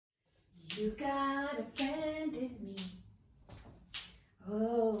You got a friend in me.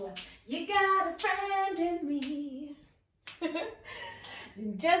 Oh, you got a friend in me.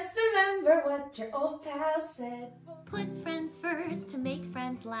 Just remember what your old pal said. Put friends first to make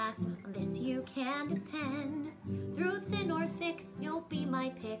friends last. On this you can depend. Through thin or thick, you'll be my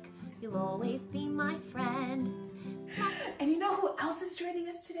pick. You'll always be my friend. And you know who else is joining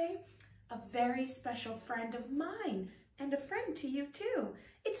us today? A very special friend of mine, and a friend to you too.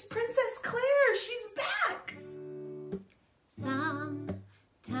 It's Princess Clare. She's back.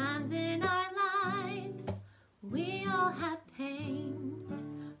 Sometimes in our lives, we all have pain.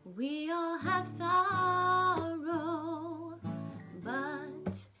 We all have sorrow.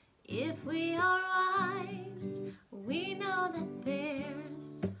 But if we are wise, we know that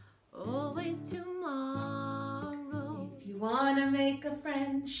there's always tomorrow. If you want to make a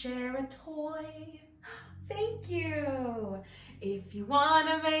friend, share a toy. Thank you. If you want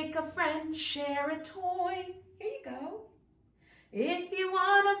to make a friend, share a toy. Here you go. If you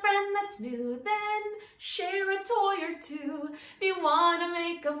want a friend that's new, then share a toy or two. If you want to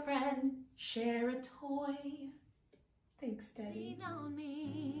make a friend, share a toy. Thanks, Daddy. Lean on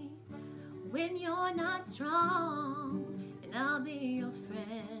me when you're not strong, and I'll be your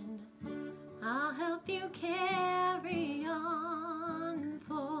friend. I'll help you carry on.